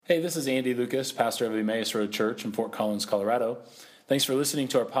Hey, this is Andy Lucas, pastor of Emmaus Road Church in Fort Collins, Colorado. Thanks for listening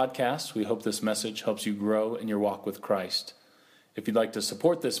to our podcast. We hope this message helps you grow in your walk with Christ. If you'd like to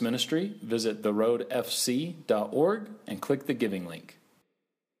support this ministry, visit theroadfc.org and click the giving link.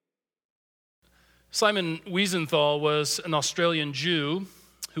 Simon Wiesenthal was an Australian Jew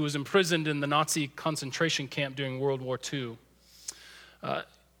who was imprisoned in the Nazi concentration camp during World War II.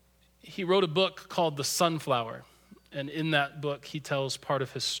 He wrote a book called The Sunflower, and in that book he tells part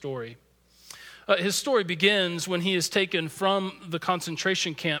of his story. His story begins when he is taken from the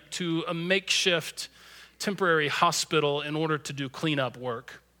concentration camp to a makeshift temporary hospital in order to do cleanup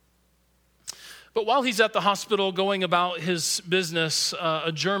work. But while he's at the hospital going about his business,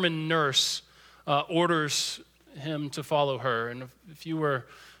 a German nurse orders him to follow her. And if you were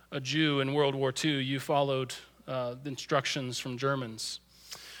a Jew in World War II, you followed the instructions from Germans.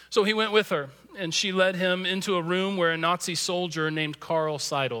 So he went with her, and she led him into a room where a Nazi soldier named Karl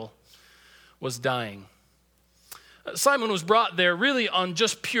Seidel was dying. Simon was brought there really on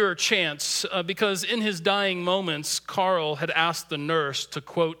just pure chance because in his dying moments, Karl had asked the nurse to,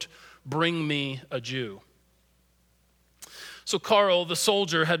 quote, "bring me a Jew." So Karl, the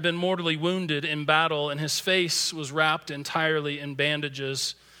soldier, had been mortally wounded in battle, and his face was wrapped entirely in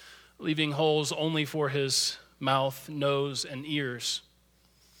bandages, leaving holes only for his mouth, nose, and ears.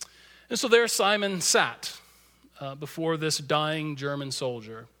 And so there Simon sat before this dying German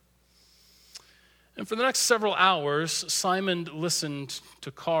soldier. And for the next several hours, Simon listened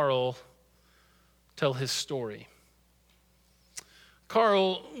to Karl tell his story.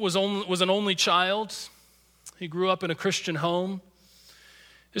 Karl was an only child. He grew up in a Christian home.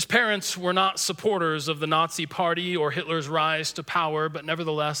 His parents were not supporters of the Nazi Party or Hitler's rise to power, but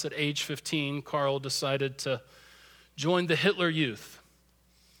nevertheless, at age 15, Karl decided to join the Hitler Youth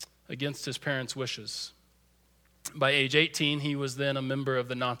against his parents' wishes. By age 18, he was then a member of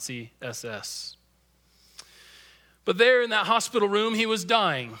the Nazi SS. But there in that hospital room, he was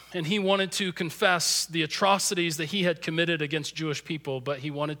dying, and he wanted to confess the atrocities that he had committed against Jewish people, but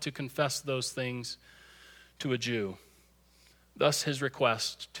he wanted to confess those things to a Jew. Thus his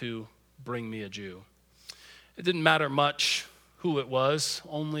request to bring me a Jew. It didn't matter much who it was,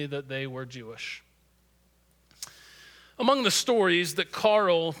 only that they were Jewish. Among the stories that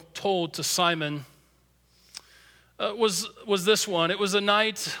Karl told to Simon was this one. It was a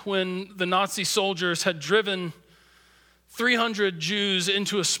night when the Nazi soldiers had driven 300 Jews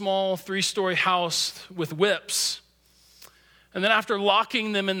into a small 3-story house with whips. And then after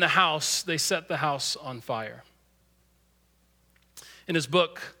locking them in the house, they set the house on fire. In his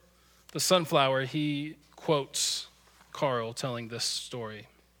book, The Sunflower, he quotes Karl telling this story.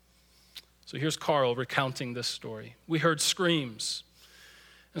 So here's Karl recounting this story. "We heard screams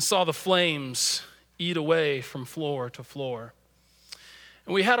and saw the flames eat away from floor to floor.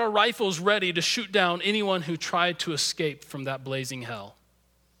 And we had our rifles ready to shoot down anyone who tried to escape from that blazing hell.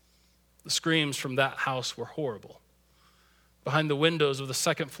 The screams from that house were horrible. Behind the windows of the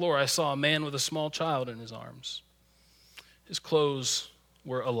second floor, I saw a man with a small child in his arms. His clothes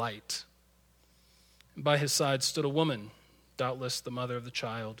were alight. And by his side stood a woman, doubtless the mother of the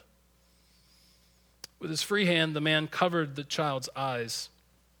child. With his free hand, the man covered the child's eyes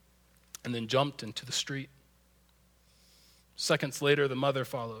and then jumped into the street. Seconds later, the mother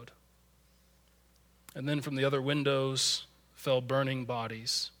followed. And then from the other windows fell burning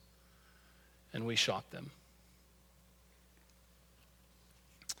bodies, and we shot them."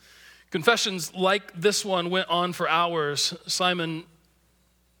 Confessions like this one went on for hours. Simon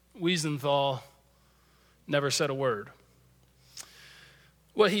Wiesenthal never said a word.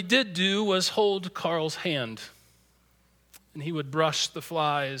 What he did do was hold Karl's hand, and he would brush the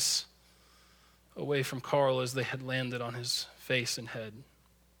flies away from Karl as they had landed on his face and head.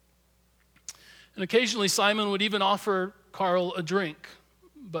 And occasionally Simon would even offer Karl a drink,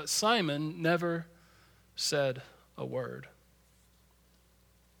 but Simon never said a word.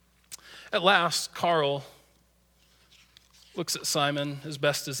 At last, Karl looks at Simon as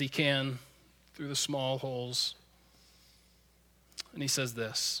best as he can through the small holes, and he says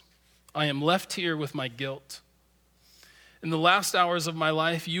this, "I am left here with my guilt. In the last hours of my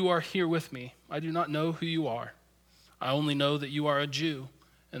life, you are here with me. I do not know who you are. I only know that you are a Jew,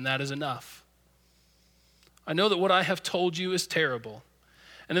 and that is enough. I know that what I have told you is terrible.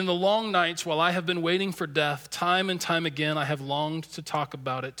 And in the long nights while I have been waiting for death, time and time again, I have longed to talk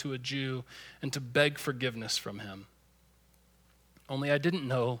about it to a Jew and to beg forgiveness from him. Only I didn't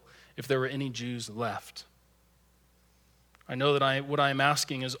know if there were any Jews left. I know that what I am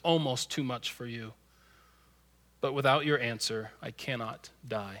asking is almost too much for you. But without your answer, I cannot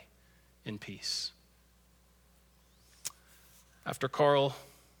die in peace." After Karl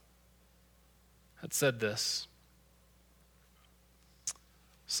had said this,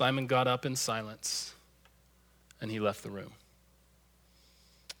 Simon got up in silence and he left the room.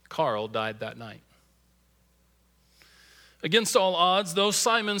 Carl died that night. Against all odds, though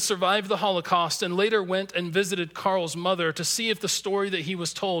Simon survived the Holocaust and later went and visited Carl's mother to see if the story that he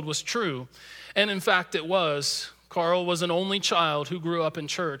was told was true, and in fact it was, Carl was an only child who grew up in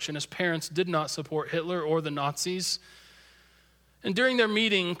church, and his parents did not support Hitler or the Nazis. And during their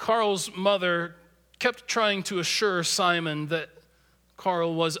meeting, Carl's mother kept trying to assure Simon that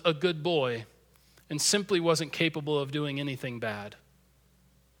Carl was a good boy and simply wasn't capable of doing anything bad.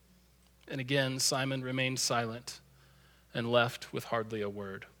 And again, Simon remained silent and left with hardly a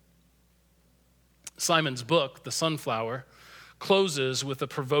word. Simon's book, The Sunflower, closes with a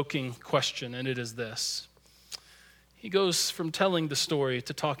provoking question, and it is this. He goes from telling the story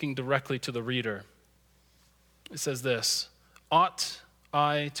to talking directly to the reader. It says this, ought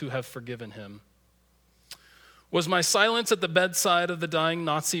I to have forgiven him? Was my silence at the bedside of the dying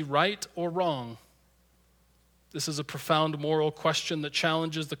Nazi right or wrong? This is a profound moral question that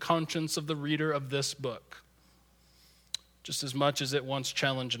challenges the conscience of the reader of this book, just as much as it once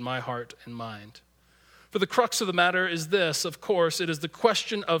challenged my heart and mind. For the crux of the matter is this, of course, it is the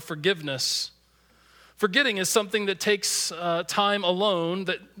question of forgiveness. Forgetting is something that takes time alone,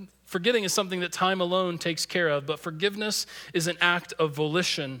 forgetting is something that time alone takes care of, but forgiveness is an act of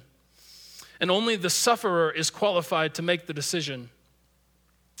volition, and only the sufferer is qualified to make the decision.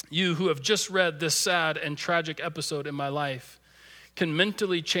 You who have just read this sad and tragic episode in my life can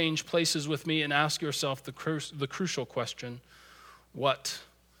mentally change places with me and ask yourself the crucial question, what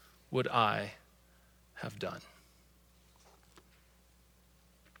would I have done?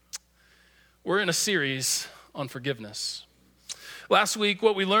 We're in a series on forgiveness. Last week,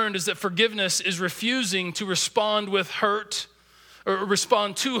 what we learned is that forgiveness is refusing to respond with hurt, or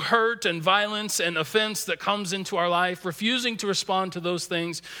respond to hurt and violence and offense that comes into our life, refusing to respond to those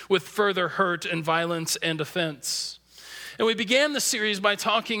things with further hurt and violence and offense. And we began the series by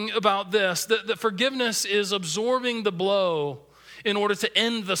talking about this, that forgiveness is absorbing the blow in order to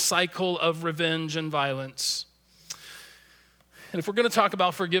end the cycle of revenge and violence. And if we're going to talk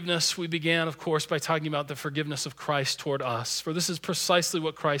about forgiveness, we began, of course, by talking about the forgiveness of Christ toward us, for this is precisely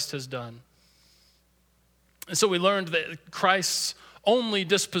what Christ has done. And so we learned that Christ's only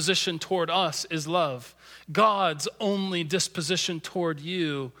disposition toward us is love. God's only disposition toward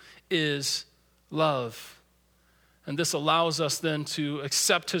you is love. And this allows us then to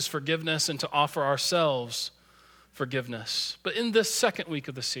accept his forgiveness and to offer ourselves forgiveness. But in this second week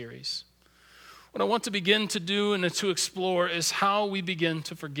of the series, what I want to begin to do and to explore is how we begin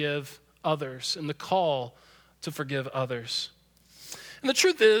to forgive others and the call to forgive others. And the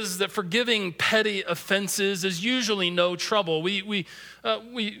truth is that forgiving petty offenses is usually no trouble. We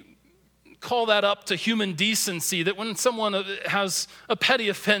call that up to human decency, that when someone has a petty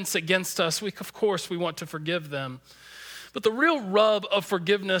offense against us, of course we want to forgive them. But the real rub of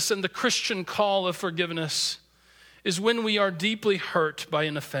forgiveness and the Christian call of forgiveness is when we are deeply hurt by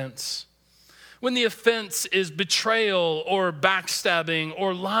an offense. When the offense is betrayal or backstabbing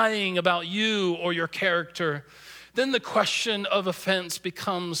or lying about you or your character, then the question of offense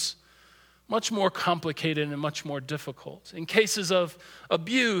becomes much more complicated and much more difficult. In cases of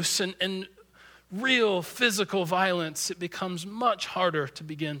abuse and real physical violence, it becomes much harder to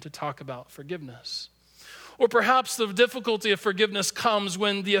begin to talk about forgiveness. Or perhaps the difficulty of forgiveness comes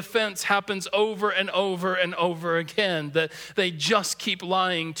when the offense happens over and over and over again, that they just keep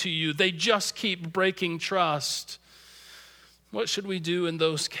lying to you, they just keep breaking trust. What should we do in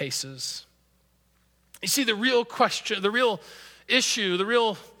those cases? You see, the real question, the real issue, the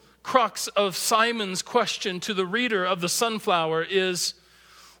real crux of Simon's question to the reader of the Sunflower is,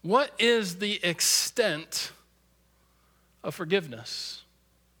 what is the extent of forgiveness?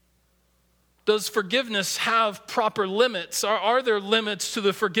 Does forgiveness have proper limits? Are there limits to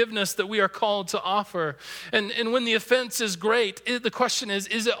the forgiveness that we are called to offer? And when the offense is great, the question is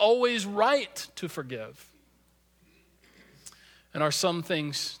it always right to forgive? And are some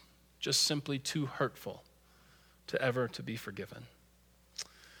things just simply too hurtful to ever to be forgiven?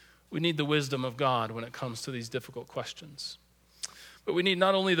 We need the wisdom of God when it comes to these difficult questions. But we need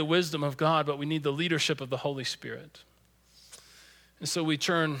not only the wisdom of God, but we need the leadership of the Holy Spirit. And so we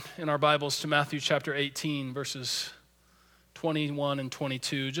turn in our Bibles to Matthew chapter 18, verses 21 and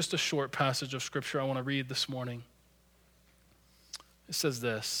 22, just a short passage of scripture I want to read this morning. It says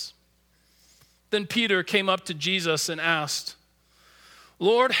this, "Then Peter came up to Jesus and asked,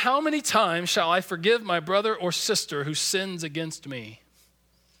 'Lord, how many times shall I forgive my brother or sister who sins against me?'"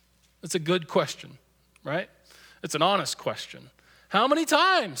 It's a good question, right? It's an honest question. How many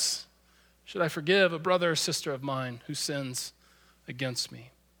times should I forgive a brother or sister of mine who sins against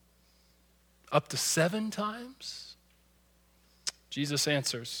me? Up to 7 times? Jesus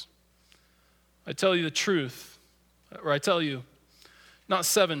answers, I tell you the truth, or I tell you, not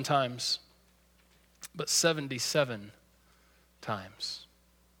 7 times, but 77 times.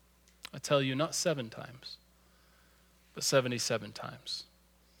 I tell you, not 7 times, but 77 times.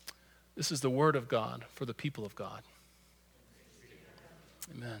 This is the word of God for the people of God.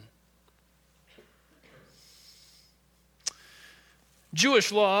 Amen.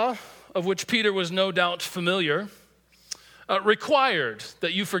 Jewish law, of which Peter was no doubt familiar, required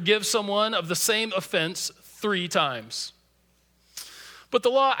that you forgive someone of the same offense 3 times. But the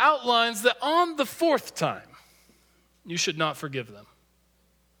law outlines that on the 4th time, you should not forgive them.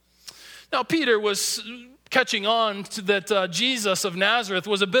 Now, Peter was catching on to that Jesus of Nazareth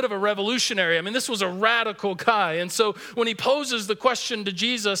was a bit of a revolutionary. I mean, this was a radical guy. And so when he poses the question to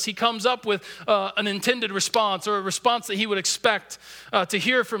Jesus, he comes up with an intended response, or a response that he would expect to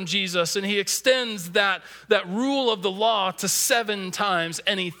hear from Jesus. And he extends that rule of the law to 7 times,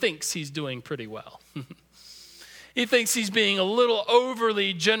 and he thinks he's doing pretty well. He thinks he's being a little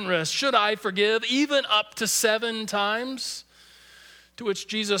overly generous. Should I forgive even up to 7 times? To which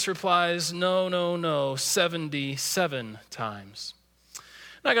Jesus replies, no, 77 times.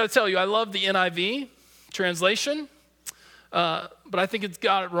 And I got to tell you, I love the NIV translation, but I think it's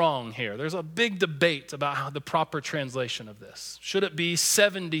got it wrong here. There's a big debate about how the proper translation of this. Should it be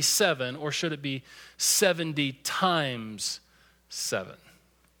 77 or should it be 70 times 7?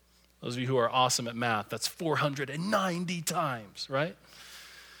 Those of you who are awesome at math, that's 490 times, right?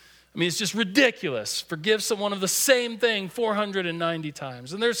 I mean, it's just ridiculous. Forgive someone of the same thing 490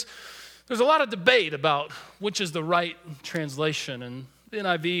 times. And there's a lot of debate about which is the right translation. And the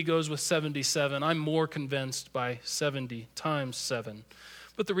NIV goes with 77. I'm more convinced by 70 times 7.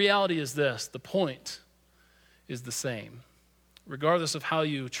 But the reality is this: the point is the same. Regardless of how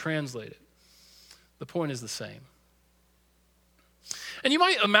you translate it, the point is the same. And you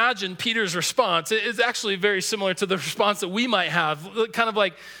might imagine Peter's response is actually very similar to the response that we might have. Kind of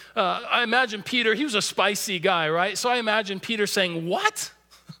like, I imagine Peter, he was a spicy guy, right? So I imagine Peter saying, what?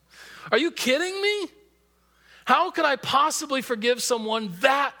 Are you kidding me? How could I possibly forgive someone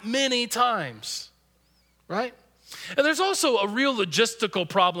that many times, right? And there's also a real logistical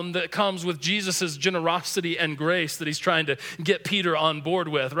problem that comes with Jesus' generosity and grace that he's trying to get Peter on board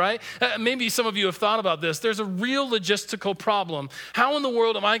with, right? Maybe some of you have thought about this. There's a real logistical problem. How in the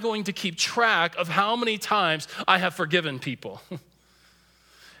world am I going to keep track of how many times I have forgiven people?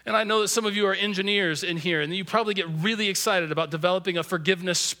 And I know that some of you are engineers in here, and you probably get really excited about developing a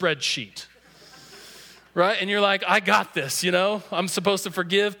forgiveness spreadsheet. Right? And you're like, I got this, I'm supposed to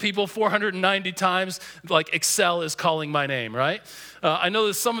forgive people 490 times, like Excel is calling my name, right? I know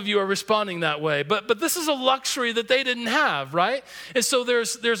that some of you are responding that way, but this is a luxury that they didn't have, right? And so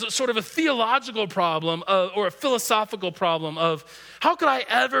there's a sort of a theological problem or a philosophical problem of how could I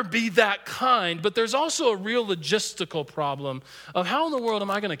ever be that kind? But there's also a real logistical problem of how in the world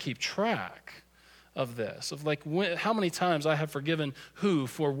am I going to keep track of this, of like how many times I have forgiven who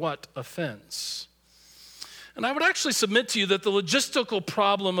for what offense. And I would actually submit to you that the logistical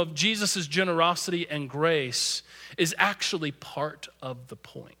problem of Jesus' generosity and grace is actually part of the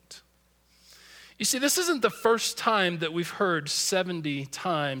point. You see, this isn't the first time that we've heard 70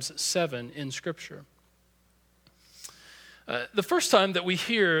 times 7 in Scripture. The first time that we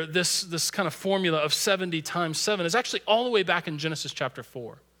hear this kind of formula of 70 times 7 is actually all the way back in Genesis chapter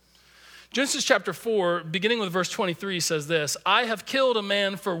 4. Genesis chapter 4, beginning with verse 23, says this: I have killed a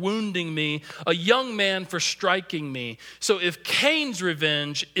man for wounding me, a young man for striking me. So if Cain's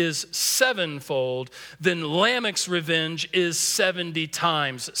revenge is 7-fold, then Lamech's revenge is 70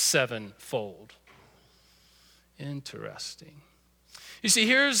 times 7-fold. Interesting. You see,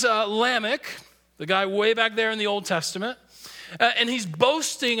 here's Lamech, the guy way back there in the Old Testament. And he's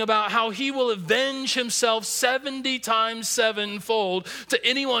boasting about how he will avenge himself 70 times 7-fold to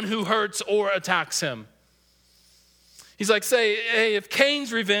anyone who hurts or attacks him. He's like, hey, if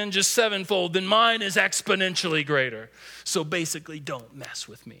Cain's revenge is 7-fold, then mine is exponentially greater. So basically, don't mess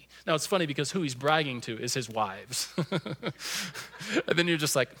with me. Now, it's funny because who he's bragging to is his wives. And then you're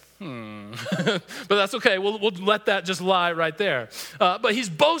just like, But that's okay. We'll let that just lie right there. But he's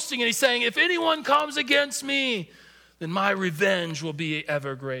boasting and he's saying, if anyone comes against me, then my revenge will be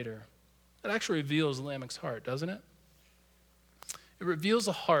ever greater. That actually reveals Lamech's heart, doesn't it? It reveals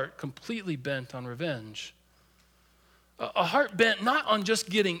a heart completely bent on revenge. A heart bent not on just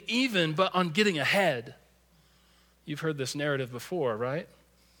getting even, but on getting ahead. You've heard this narrative before, right?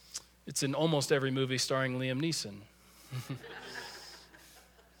 It's in almost every movie starring Liam Neeson.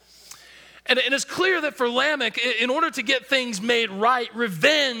 And it's clear that for Lamech, in order to get things made right,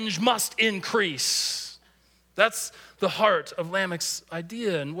 revenge must increase. That's the heart of Lamech's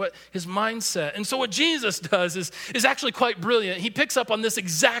idea and what his mindset. And so what Jesus does is actually quite brilliant. He picks up on this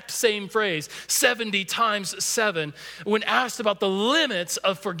exact same phrase, 70 times 7, when asked about the limits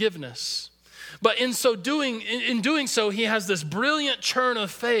of forgiveness. But in doing so, he has this brilliant churn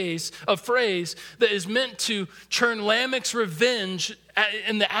of phrase that is meant to turn Lamech's revenge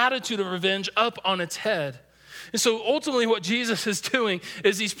and the attitude of revenge up on its head. And so ultimately what Jesus is doing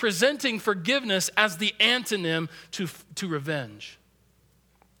is he's presenting forgiveness as the antonym to revenge.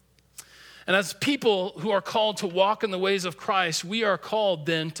 And as people who are called to walk in the ways of Christ, we are called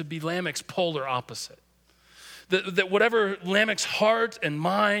then to be Lamech's polar opposite. That whatever Lamech's heart and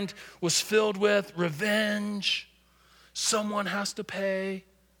mind was filled with, revenge, someone has to pay.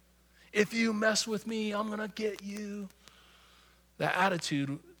 If you mess with me, I'm going to get you. That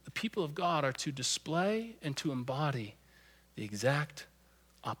attitude, the people of God are to display and to embody the exact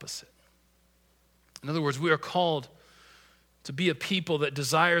opposite. In other words, we are called to be a people that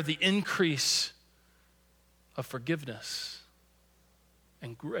desire the increase of forgiveness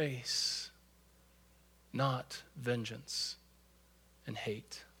and grace, not vengeance and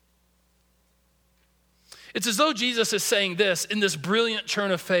hate. It's as though Jesus is saying this in this brilliant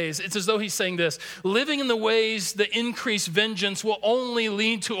turn of phrase. It's as though he's saying this: living in the ways that increase vengeance will only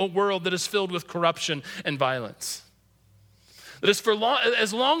lead to a world that is filled with corruption and violence. That is,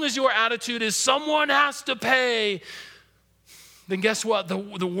 as long as your attitude is someone has to pay, then guess what? The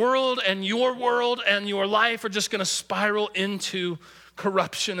world and your life are just going to spiral into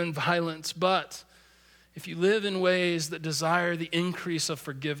corruption and violence. But if you live in ways that desire the increase of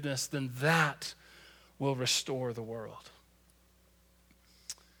forgiveness, then that will restore the world.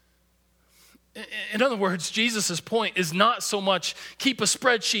 In other words, Jesus' point is not so much keep a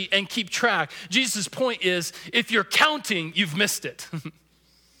spreadsheet and keep track. Jesus' point is if you're counting, you've missed it.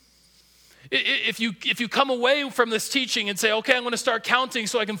 If you come away from this teaching and say, okay, I'm going to start counting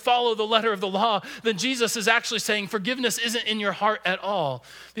so I can follow the letter of the law, then Jesus is actually saying forgiveness isn't in your heart at all,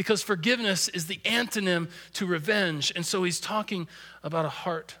 because forgiveness is the antonym to revenge. And so he's talking about a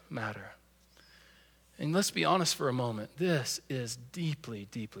heart matter. And let's be honest for a moment, this is deeply,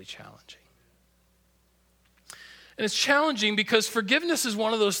 deeply challenging. And it's challenging because forgiveness is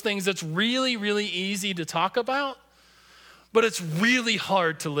one of those things that's really, really easy to talk about, but it's really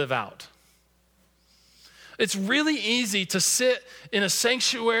hard to live out. It's really easy to sit in a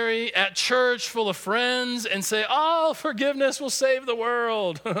sanctuary at church full of friends and say, oh, forgiveness will save the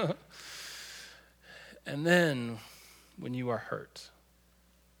world. And then when you are hurt,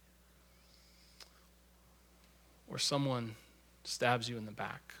 or someone stabs you in the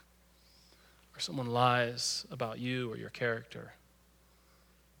back, or someone lies about you or your character,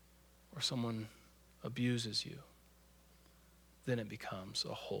 or someone abuses you, then it becomes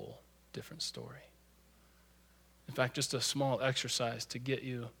a whole different story. In fact, just a small exercise to get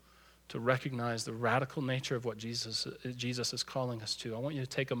you to recognize the radical nature of what Jesus is calling us to. I want you to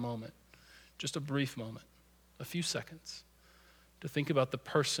take a moment, just a brief moment, a few seconds, to think about the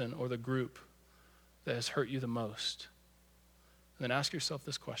person or the group that has hurt you the most. And then ask yourself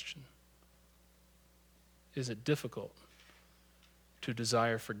this question: is it difficult to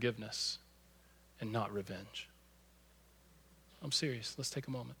desire forgiveness and not revenge? I'm serious. Let's take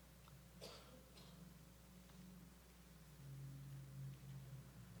a moment.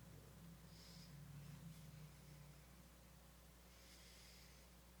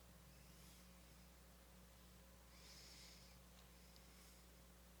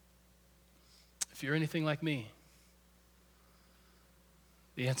 If you're anything like me,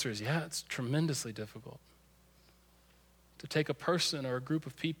 the answer is yeah, it's tremendously difficult to take a person or a group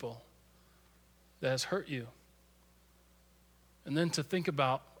of people that has hurt you and then to think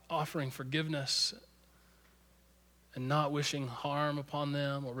about offering forgiveness and not wishing harm upon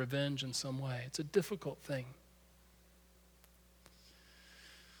them or revenge in some way. It's a difficult thing.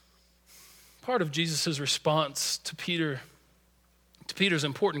 Part of Jesus' response to Peter's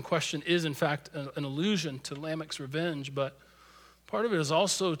important question is, in fact, an allusion to Lamech's revenge, but part of it is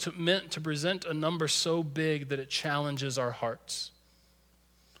also meant to present a number so big that it challenges our hearts.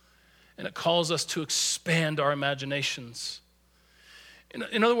 And it calls us to expand our imaginations.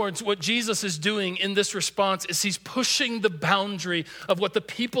 In other words, what Jesus is doing in this response is he's pushing the boundary of what the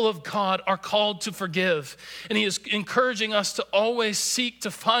people of God are called to forgive. And he is encouraging us to always seek to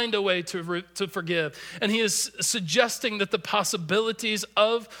find a way to forgive. And he is suggesting that the possibilities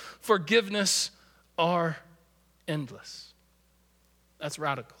of forgiveness are endless. That's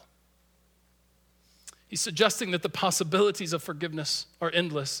radical. He's suggesting that the possibilities of forgiveness are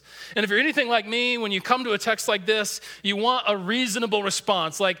endless. And if you're anything like me, when you come to a text like this, you want a reasonable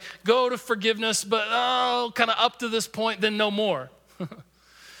response, like go to forgiveness, but kind of up to this point, then no more.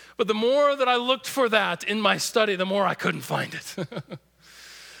 But the more that I looked for that in my study, the more I couldn't find it.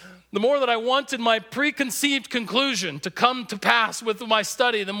 The more that I wanted my preconceived conclusion to come to pass with my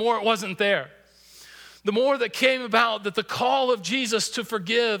study, the more it wasn't there. The more that came about that the call of Jesus to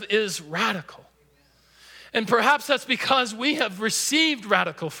forgive is radical. And perhaps that's because we have received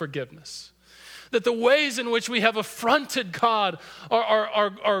radical forgiveness. That the ways in which we have affronted God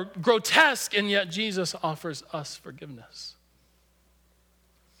are grotesque, and yet Jesus offers us forgiveness.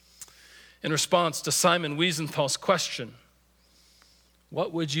 In response to Simon Wiesenthal's question,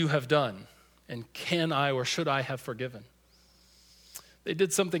 what would you have done? And can I or should I have forgiven? They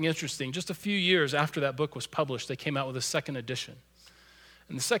did something interesting. Just a few years after that book was published, they came out with a second edition.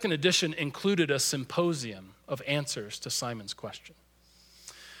 And the second edition included a symposium of answers to Simon's question.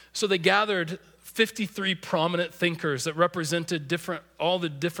 So they gathered 53 prominent thinkers that represented all the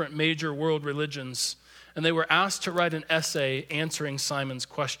different major world religions, and they were asked to write an essay answering Simon's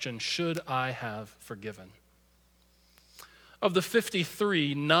question, should I have forgiven? Of the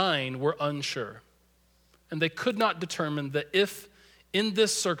 53, 9 were unsure, and they could not determine that if in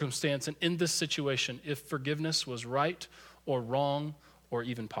this circumstance and in this situation, if forgiveness was right or wrong or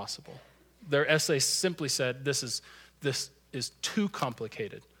even possible. Their essay simply said, this is too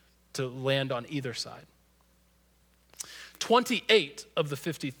complicated to land on either side. 28 of the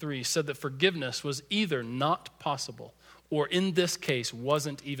 53 said that forgiveness was either not possible or in this case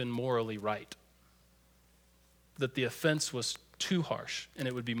wasn't even morally right. That the offense was too harsh and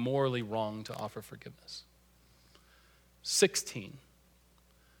it would be morally wrong to offer forgiveness. 16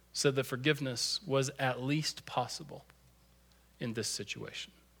 said that forgiveness was at least possible in this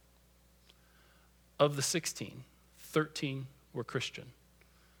situation. Of the 16, 13 were Christian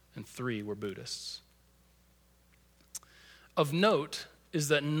and 3 were Buddhists. Of note is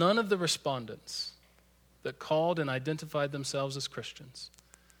that none of the respondents that called and identified themselves as Christians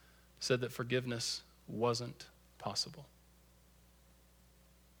said that forgiveness wasn't possible.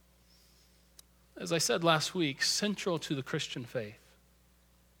 As I said last week, central to the Christian faith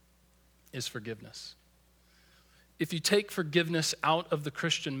is forgiveness. If you take forgiveness out of the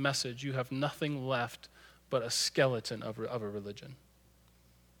Christian message, you have nothing left but a skeleton of a religion.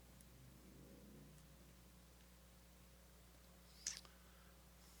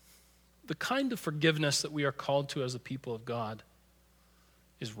 The kind of forgiveness that we are called to as a people of God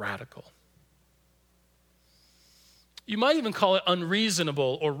is radical. You might even call it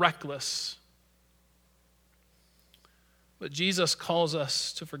unreasonable or reckless. But Jesus calls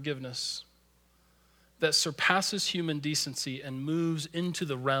us to forgiveness that surpasses human decency and moves into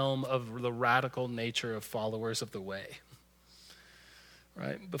the realm of the radical nature of followers of the way.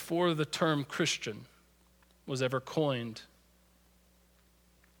 Right? Before the term Christian was ever coined,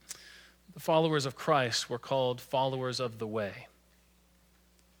 the followers of Christ were called followers of the way.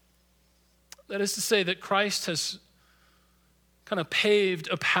 That is to say that Christ has kind of paved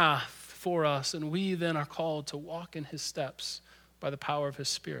a path for us, and we then are called to walk in his steps by the power of his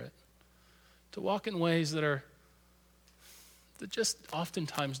Spirit. To walk in ways that just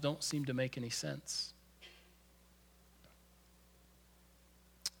oftentimes don't seem to make any sense.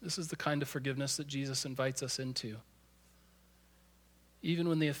 This is the kind of forgiveness that Jesus invites us into, even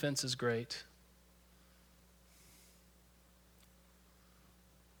when the offense is great.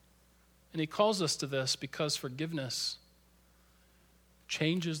 And he calls us to this because forgiveness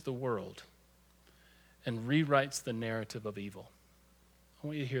changes the world and rewrites the narrative of evil. I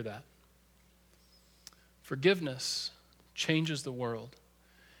want you to hear that. Forgiveness changes the world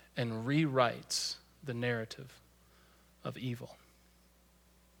and rewrites the narrative of evil.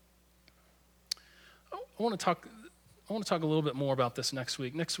 I want to talk a little bit more about this next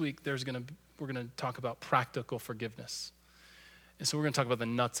week. Next week we're going to talk about practical forgiveness. And so we're going to talk about the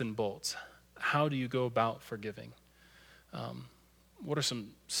nuts and bolts. How do you go about forgiving? What are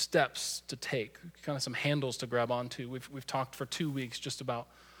some steps to take? Kind of some handles to grab onto. We've talked for 2 weeks just about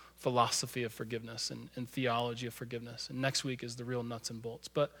philosophy of forgiveness and theology of forgiveness. And next week is the real nuts and bolts.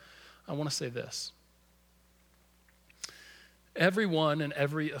 But I want to say this. Everyone and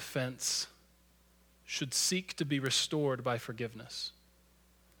every offense should seek to be restored by forgiveness.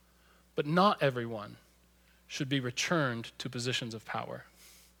 But not everyone should be returned to positions of power.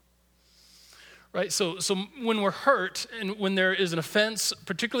 Right? So when we're hurt and when there is an offense,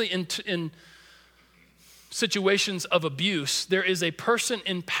 particularly in situations of abuse, there is a person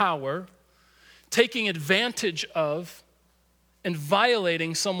in power taking advantage of and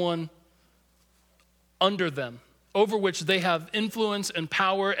violating someone under them, over which they have influence and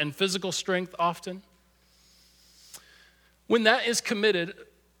power and physical strength often. When that is committed,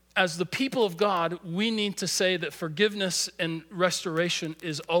 as the people of God, we need to say that forgiveness and restoration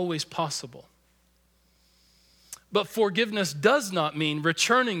is always possible. But forgiveness does not mean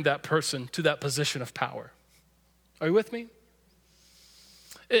returning that person to that position of power. Are you with me?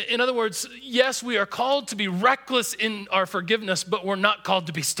 In other words, yes, we are called to be reckless in our forgiveness, but we're not called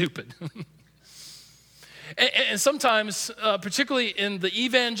to be stupid. And sometimes, particularly in the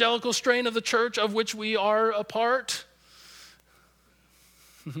evangelical strain of the church of which we are a part,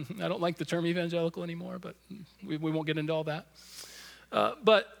 I don't like the term evangelical anymore, but we won't get into all that.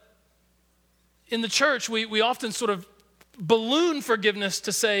 But in the church, we often sort of balloon forgiveness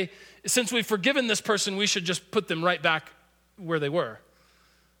to say, since we've forgiven this person, we should just put them right back where they were.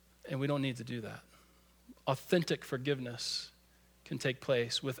 And we don't need to do that. Authentic forgiveness can take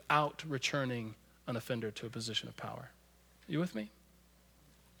place without returning an offender to a position of power. Are you with me?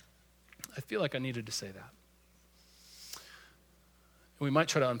 I feel like I needed to say that. We might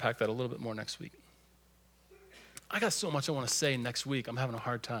try to unpack that a little bit more next week. I got so much I want to say next week. I'm having a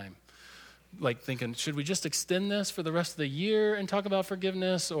hard time. Like thinking, should we just extend this for the rest of the year and talk about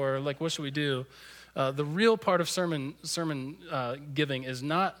forgiveness? Or like, what should we do? The real part of sermon giving is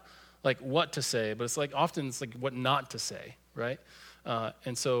not like what to say, but it's like often it's like what not to say, right?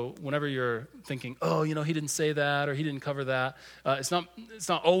 And so whenever you're thinking, oh, he didn't say that or he didn't cover that, it's not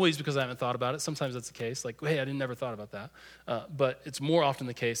always because I haven't thought about it. Sometimes that's the case. Like, hey, I never thought about that. But it's more often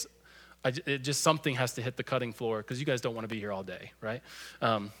the case, it just something has to hit the cutting floor because you guys don't want to be here all day, right?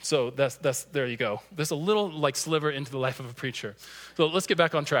 So that's there you go. There's a little like sliver into the life of a preacher. So let's get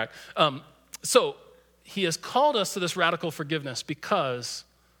back on track. So he has called us to this radical forgiveness because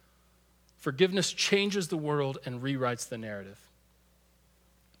forgiveness changes the world and rewrites the narrative.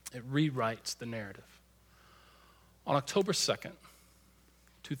 It rewrites the narrative. On October 2nd,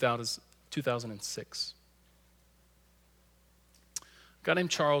 2006, a guy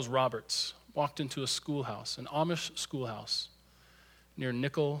named Charles Roberts walked into a schoolhouse, an Amish schoolhouse near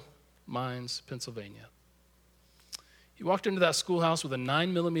Nickel Mines, Pennsylvania. He walked into that schoolhouse with a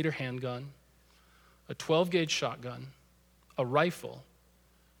 9mm handgun, a 12-gauge shotgun, a rifle,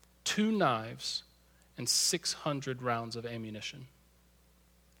 2 knives, and 600 rounds of ammunition.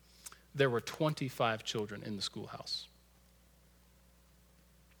 There were 25 children in the schoolhouse.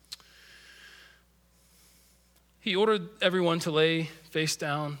 He ordered everyone to lay face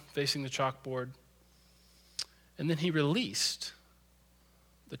down, facing the chalkboard, and then he released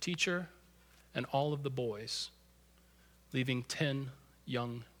the teacher and all of the boys, leaving 10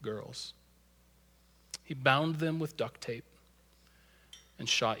 young girls. He bound them with duct tape and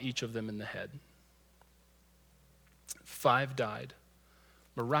shot each of them in the head. 5 died.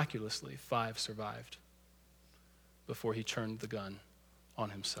 Miraculously, 5 survived before he turned the gun on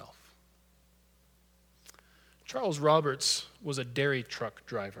himself. Charles Roberts was a dairy truck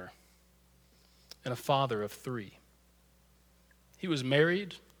driver and a father of 3. He was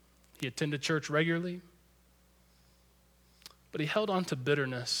married. He attended church regularly. But he held on to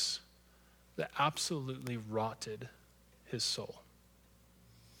bitterness that absolutely rotted his soul.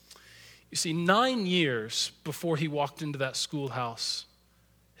 You see, 9 years before he walked into that schoolhouse,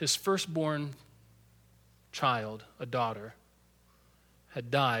 his firstborn child, a daughter,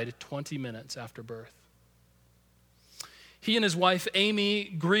 had died 20 minutes after birth. He and his wife, Amy,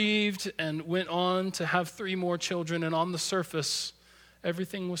 grieved and went on to have 3 more children, and on the surface,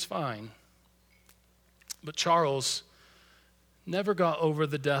 everything was fine. But Charles never got over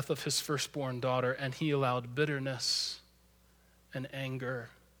the death of his firstborn daughter, and he allowed bitterness and anger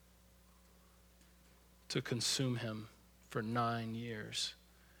to consume him for 9 years,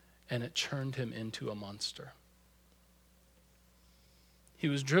 and it turned him into a monster. He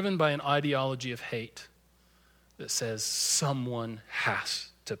was driven by an ideology of hate that says someone has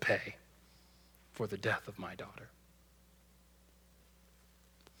to pay for the death of my daughter.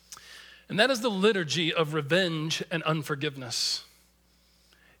 And that is the liturgy of revenge and unforgiveness.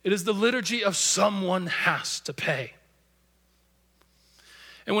 It is the liturgy of someone has to pay.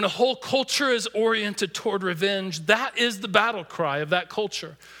 And when a whole culture is oriented toward revenge, that is the battle cry of that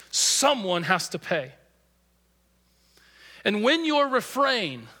culture. Someone has to pay. And when your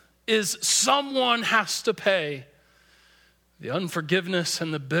refrain is someone has to pay, the unforgiveness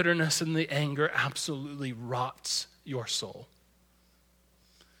and the bitterness and the anger absolutely rots your soul.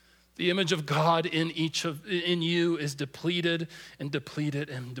 The image of God in you is depleted and depleted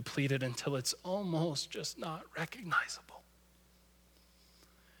and depleted until it's almost just not recognizable.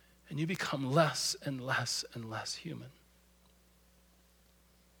 And you become less and less and less human.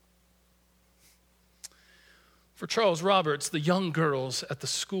 For Charles Roberts, the young girls at the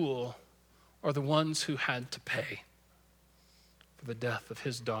school are the ones who had to pay for the death of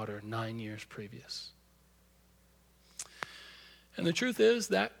his daughter 9 years previous. And the truth is,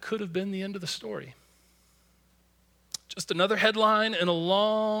 that could have been the end of the story. Just another headline in a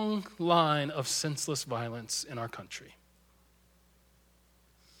long line of senseless violence in our country.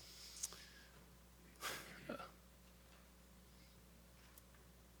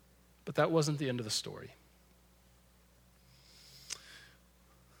 But that wasn't the end of the story.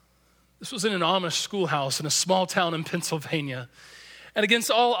 This was in an Amish schoolhouse in a small town in Pennsylvania. And against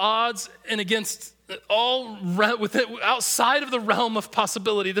all odds and against outside of the realm of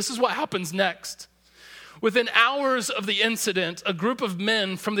possibility, this is what happens next. Within hours of the incident, a group of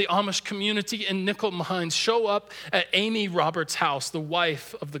men from the Amish community in Nickel Mines show up at Amy Roberts' house, the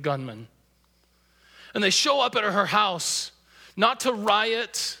wife of the gunman. And they show up at her house not to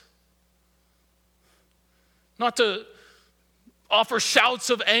riot, not to offer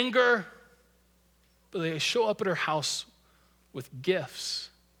shouts of anger, but they show up at her house with gifts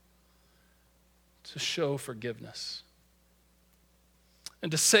to show forgiveness.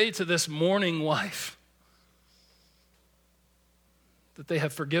 And to say to this mourning wife that they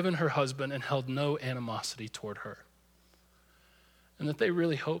have forgiven her husband and held no animosity toward her. And that they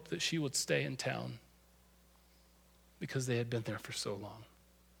really hoped that she would stay in town because they had been there for so long.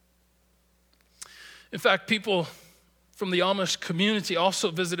 In fact, people from the Amish community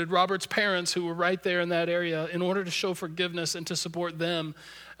also visited Robert's parents who were right there in that area in order to show forgiveness and to support them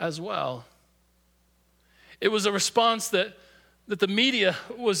as well. It was a response that the media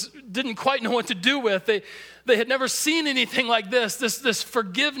didn't quite know what to do with. They had never seen anything like this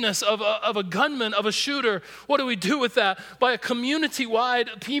forgiveness of a gunman, of a shooter. What do we do with that? By a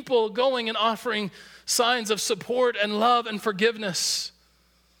community-wide people going and offering signs of support and love and forgiveness.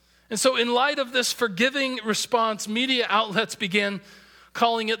 And so in light of this forgiving response, media outlets began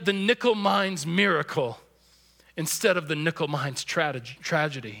calling it the Nickel Mines miracle instead of the Nickel Mines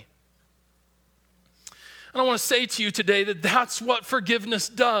tragedy. And I want to say to you today that that's what forgiveness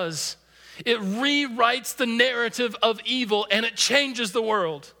does. It rewrites the narrative of evil and it changes the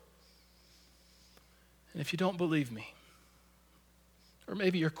world. And if you don't believe me, or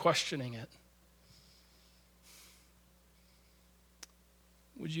maybe you're questioning it,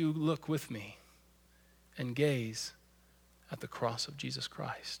 would you look with me and gaze at the cross of Jesus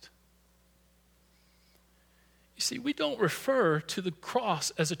Christ? You see, we don't refer to the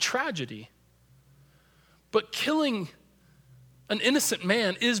cross as a tragedy, but killing an innocent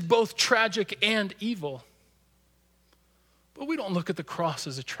man is both tragic and evil. But we don't look at the cross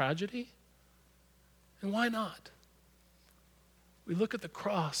as a tragedy. And why not? We look at the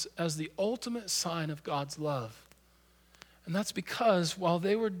cross as the ultimate sign of God's love. And that's because while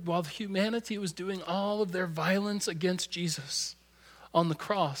humanity was doing all of their violence against Jesus on the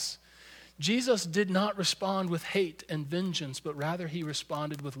cross, Jesus did not respond with hate and vengeance, but rather he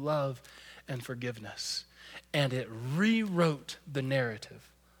responded with love and forgiveness. And it rewrote the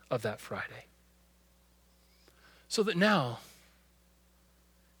narrative of that Friday. So that now,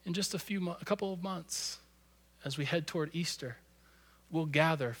 in just a couple of months, as we head toward Easter, we'll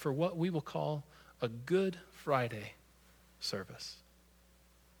gather for what we will call a Good Friday service.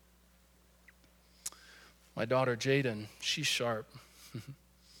 My daughter Jaden, she's sharp.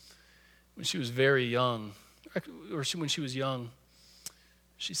 When she was very young, when she was young,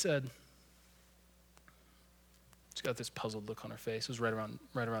 she said, she got this puzzled look on her face. It was right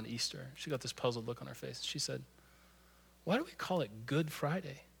around Easter. She got this puzzled look on her face. She said, "Why do we call it Good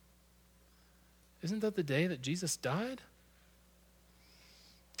Friday? Isn't that the day that Jesus died?"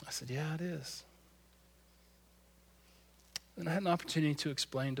 I said, "Yeah, it is." And I had an opportunity to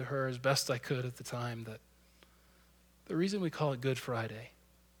explain to her as best I could at the time that the reason we call it Good Friday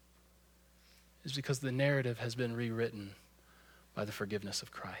is because the narrative has been rewritten by the forgiveness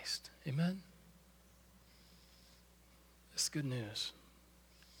of Christ. Amen? It's good news.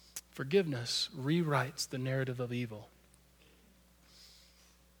 Forgiveness rewrites the narrative of evil.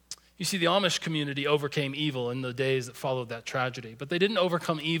 You see, the Amish community overcame evil in the days that followed that tragedy, but they didn't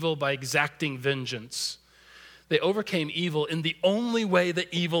overcome evil by exacting vengeance. They overcame evil in the only way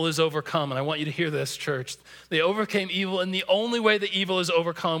that evil is overcome. And I want you to hear this, church. They overcame evil in the only way that evil is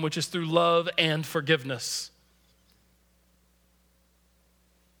overcome, which is through love and forgiveness.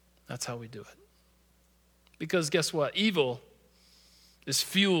 That's how we do it. Because guess what? Evil is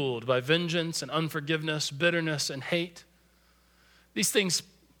fueled by vengeance and unforgiveness, bitterness and hate. These things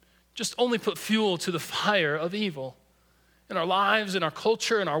just only put fuel to the fire of evil in our lives, in our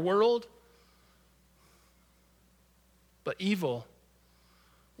culture, in our world. But evil,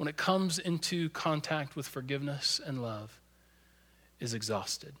 when it comes into contact with forgiveness and love, is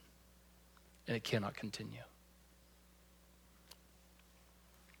exhausted, and it cannot continue.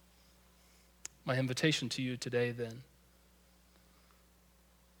 My invitation to you today, then,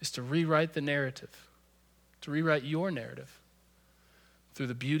 is to rewrite the narrative, to rewrite your narrative through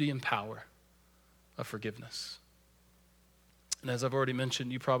the beauty and power of forgiveness. And as I've already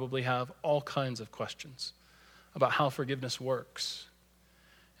mentioned, you probably have all kinds of questions about how forgiveness works.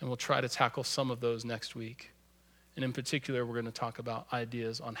 And we'll try to tackle some of those next week. And in particular, we're going to talk about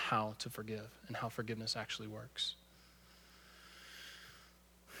ideas on how to forgive and how forgiveness actually works.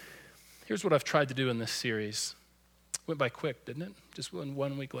 Here's what I've tried to do in this series. Went by quick, didn't it? Just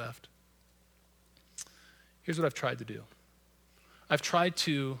 1 week left. Here's what I've tried to do. I've tried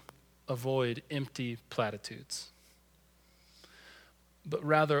to avoid empty platitudes, but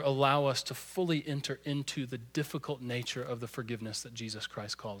rather allow us to fully enter into the difficult nature of the forgiveness that Jesus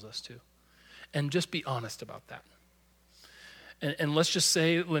Christ calls us to. And just be honest about that. And let's just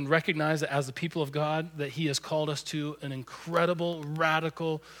say and recognize that as the people of God, that he has called us to an incredible,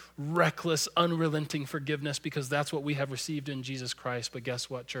 radical, reckless, unrelenting forgiveness, because that's what we have received in Jesus Christ. But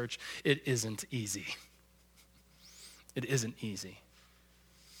guess what, church? It isn't easy. It isn't easy.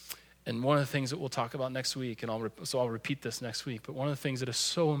 And one of the things that we'll talk about next week, and I'll repeat this next week, but one of the things that is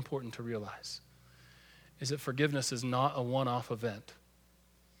so important to realize is that forgiveness is not a one-off event.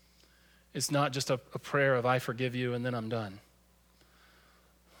 It's not just a prayer of I forgive you and then I'm done.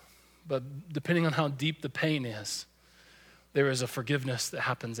 But depending on how deep the pain is, there is a forgiveness that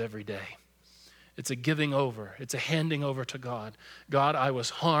happens every day. It's a giving over. It's a handing over to God. God, I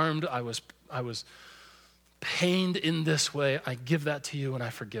was harmed. I was pained in this way. I give that to you and I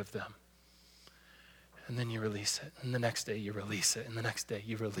forgive them. And then you release it. And the next day you release it. And the next day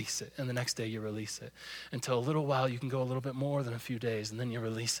you release it. And the next day you release it. Until a little while you can go a little bit more than a few days, and then you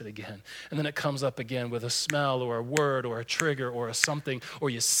release it again. And then it comes up again with a smell or a word or a trigger or a something, or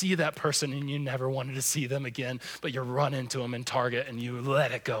you see that person and you never wanted to see them again, but you run into them in Target and you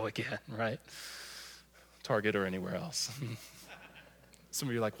let it go again, right? Target or anywhere else. Some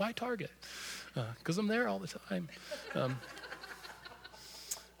of you are like, why Target? Because I'm there all the time.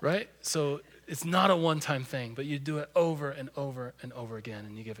 Right? So it's not a one-time thing, but you do it over and over and over again,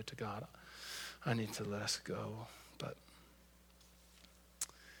 and you give it to God. I need to let us go. But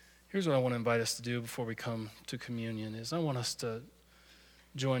here's what I want to invite us to do before we come to communion is I want us to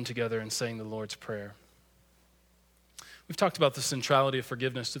join together in saying the Lord's Prayer. We've talked about the centrality of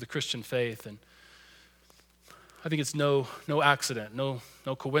forgiveness to the Christian faith, and I think it's no accident, no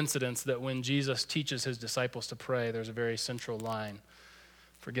coincidence that when Jesus teaches his disciples to pray, there's a very central line.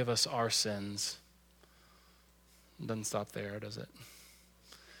 Forgive us our sins. It doesn't stop there, does it?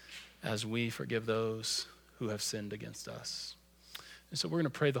 As we forgive those who have sinned against us. And so we're going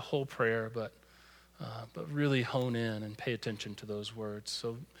to pray the whole prayer, but really hone in and pay attention to those words.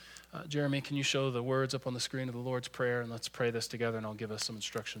 So, Jeremy, can you show the words up on the screen of the Lord's Prayer? And let's pray this together, and I'll give us some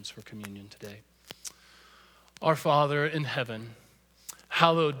instructions for communion today. Our Father in heaven,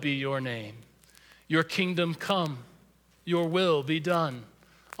 hallowed be your name. Your kingdom come, your will be done,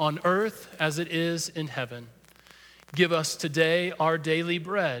 on earth as it is in heaven. Give us today our daily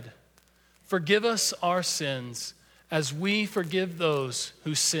bread. Forgive us our sins as we forgive those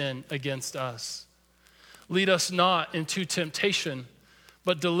who sin against us. Lead us not into temptation,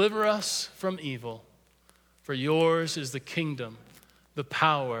 but deliver us from evil. For yours is the kingdom, the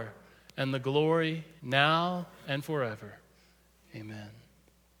power, and the glory now and forever. Amen.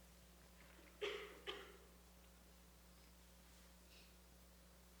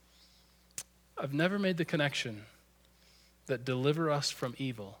 I've never made the connection that deliver us from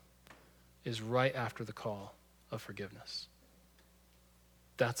evil is right after the call of forgiveness.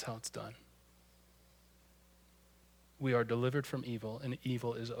 That's how it's done. We are delivered from evil, and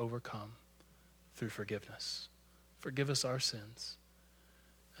evil is overcome through forgiveness. Forgive us our sins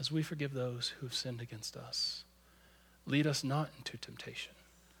as we forgive those who have sinned against us. Lead us not into temptation,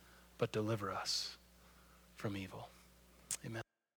 but deliver us from evil.